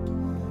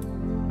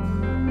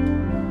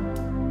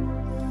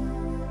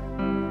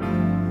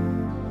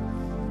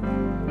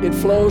 It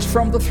flows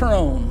from the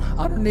throne,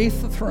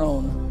 underneath the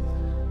throne.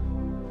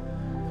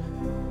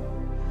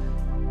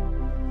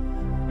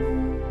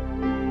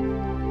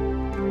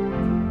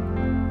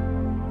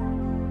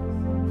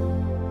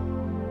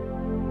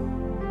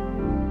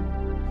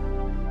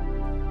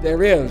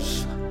 There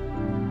is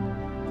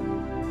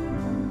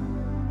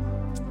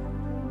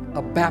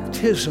a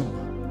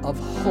baptism of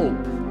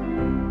hope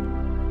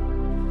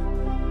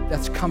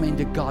that's coming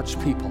to God's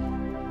people.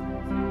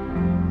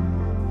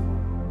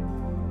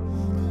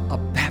 A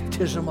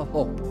baptism of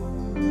hope.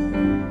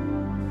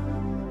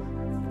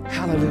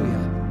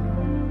 Hallelujah.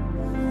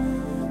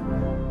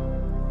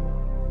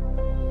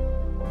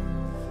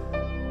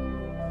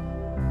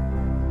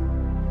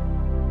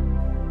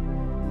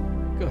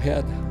 Go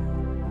ahead.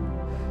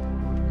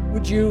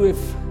 Would you, if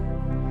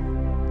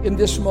in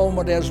this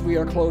moment as we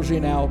are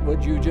closing out,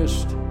 would you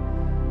just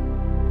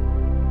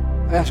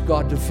ask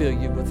God to fill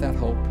you with that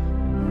hope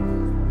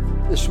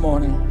this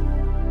morning?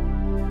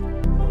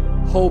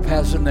 Hope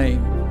has a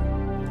name.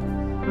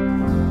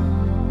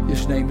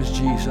 His name is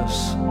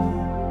Jesus.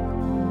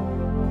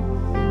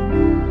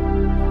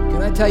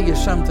 Can I tell you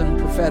something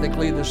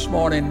prophetically this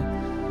morning?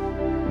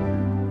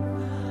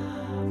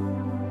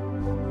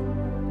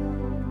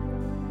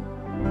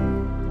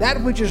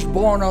 That which is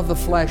born of the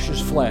flesh is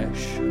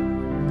flesh.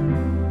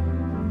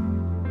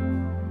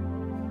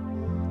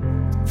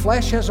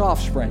 Flesh has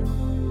offspring.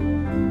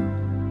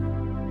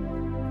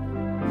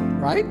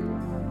 Right?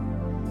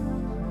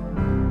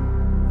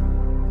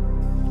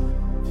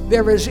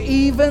 There is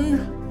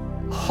even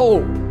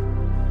hope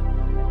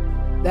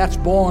that's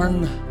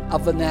born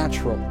of the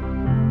natural.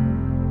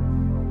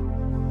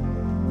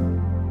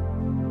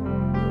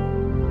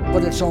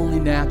 But it's only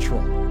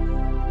natural.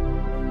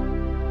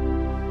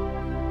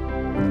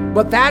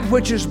 But that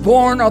which is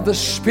born of the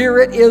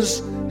Spirit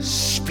is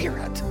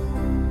spirit.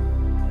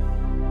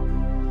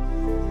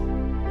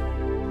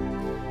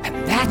 And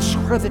that's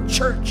where the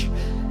church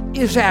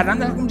is at. I'm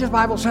not just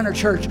Bible Center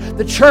Church.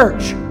 The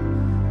church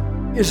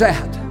is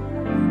at.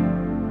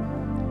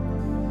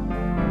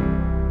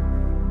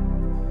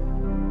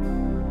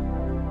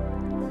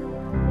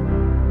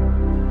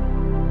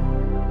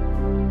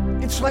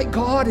 It's like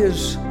God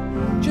is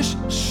just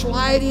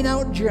sliding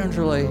out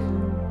gently.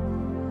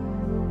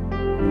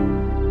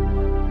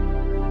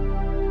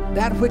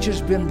 That which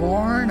has been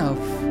born of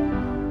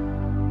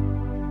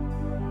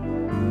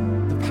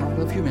the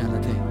power of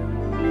humanity,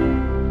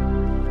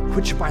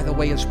 which, by the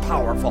way, is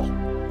powerful,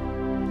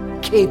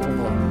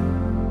 capable,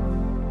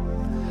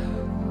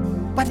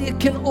 but it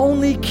can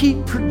only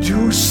keep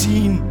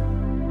producing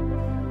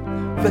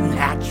the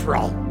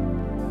natural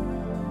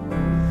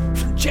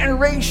from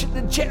generation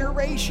to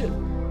generation.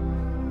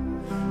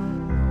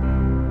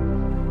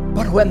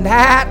 But when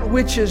that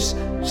which is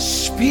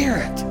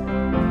spirit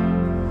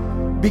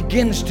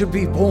begins to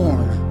be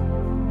born,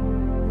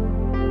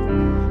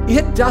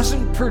 it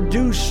doesn't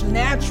produce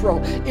natural,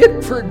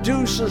 it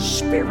produces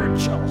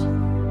spiritual.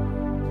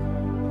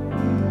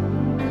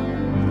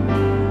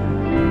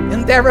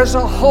 And there is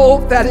a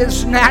hope that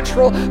is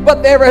natural,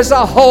 but there is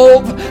a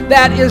hope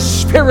that is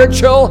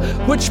spiritual,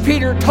 which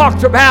Peter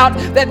talked about,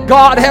 that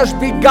God has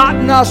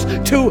begotten us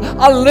to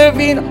a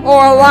living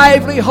or a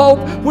lively hope,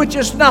 which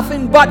is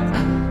nothing but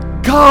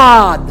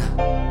God.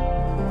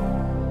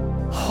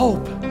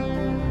 Hope.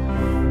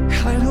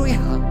 Hallelujah.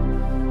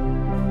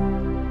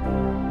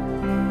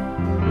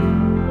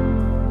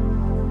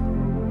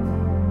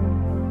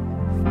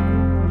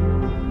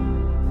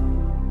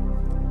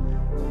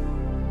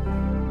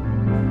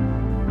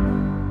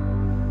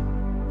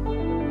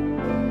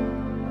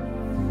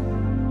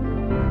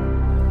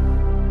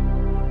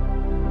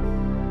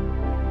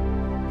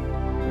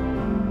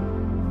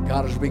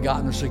 God has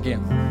begotten us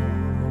again.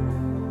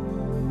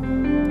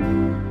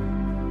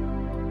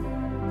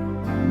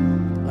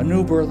 A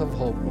new birth of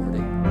hope, Lordy.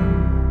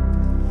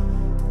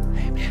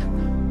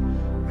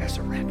 Amen.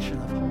 Resurrection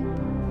of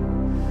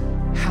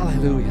hope.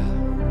 Hallelujah.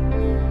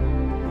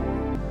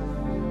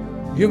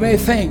 You may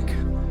think,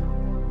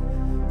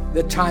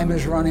 that time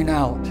is running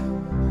out.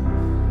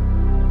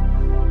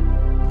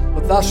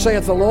 But thus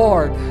saith the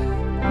Lord,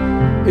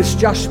 it's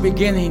just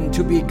beginning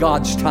to be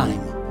God's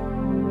time.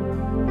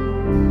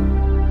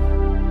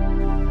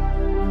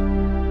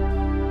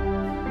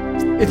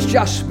 It's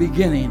just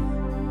beginning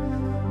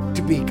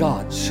to be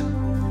God's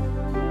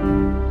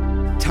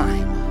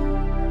time.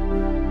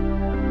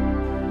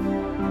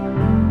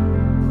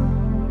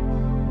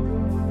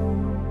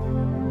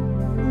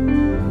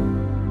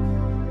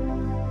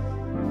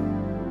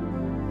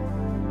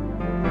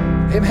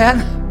 Amen.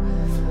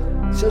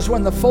 It says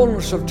when the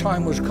fullness of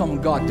time was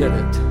come, God did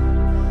it.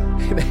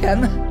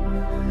 Amen.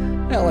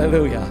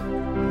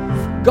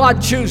 Hallelujah.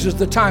 God chooses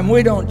the time.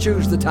 We don't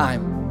choose the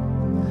time.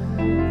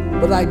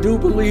 But I do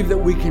believe that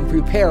we can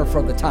prepare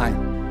for the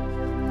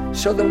time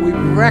so that we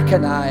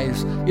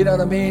recognize, you know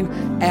what I mean,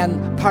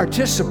 and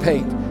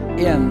participate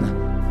in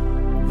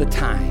the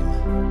time.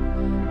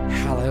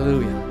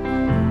 Hallelujah.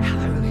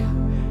 Hallelujah.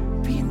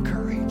 Be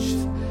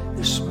encouraged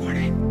this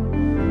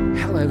morning.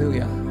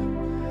 Hallelujah.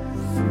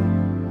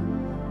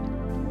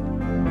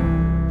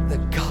 The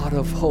God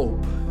of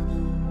hope.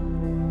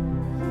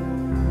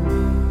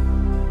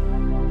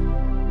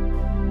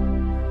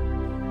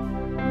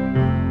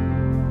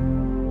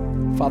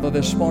 Father,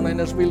 this morning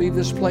as we leave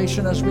this place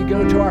and as we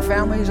go to our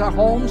families, our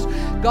homes,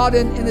 God,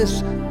 in this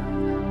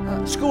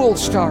school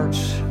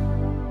starts,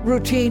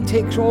 routine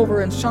takes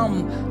over in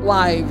some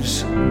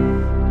lives.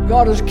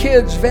 God, as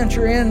kids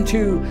venture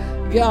into,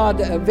 God,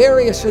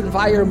 various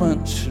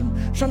environments,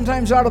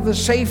 sometimes out of the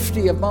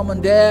safety of mom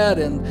and dad,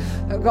 and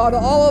God,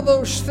 all of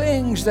those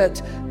things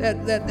that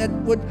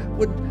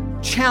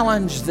would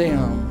challenge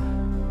them.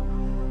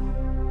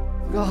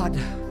 God,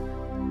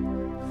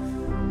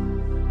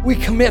 we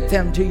commit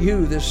them to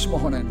you this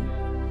morning.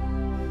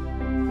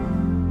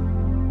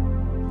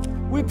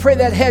 We pray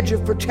that hedge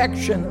of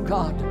protection,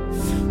 God,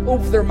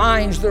 over their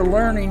minds, their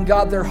learning,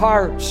 God, their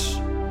hearts.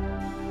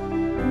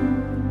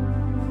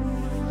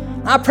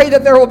 I pray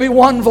that there will be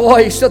one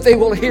voice that they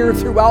will hear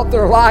throughout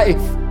their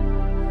life,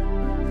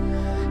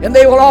 and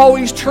they will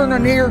always turn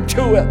an ear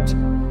to it.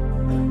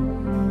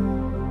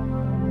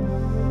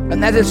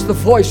 And that is the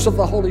voice of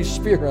the Holy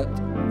Spirit.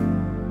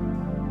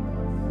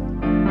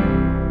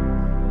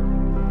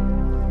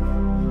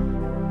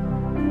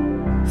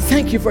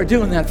 Thank you for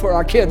doing that for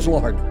our kids,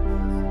 Lord.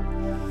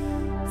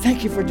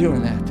 Thank you for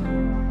doing that.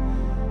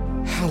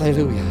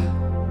 Hallelujah.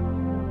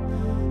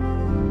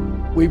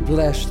 We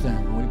bless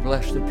them. We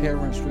bless the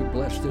parents. We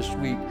bless this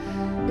week.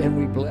 And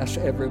we bless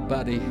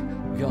everybody,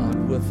 God,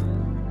 with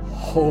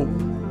hope.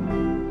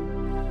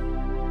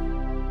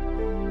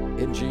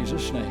 In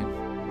Jesus' name.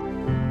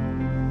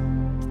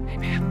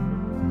 Amen.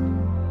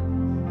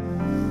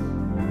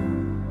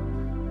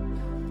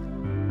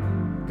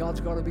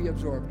 God's got to be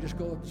absorbed. Just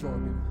go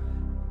absorb him.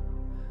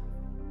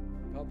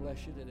 God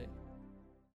bless you today.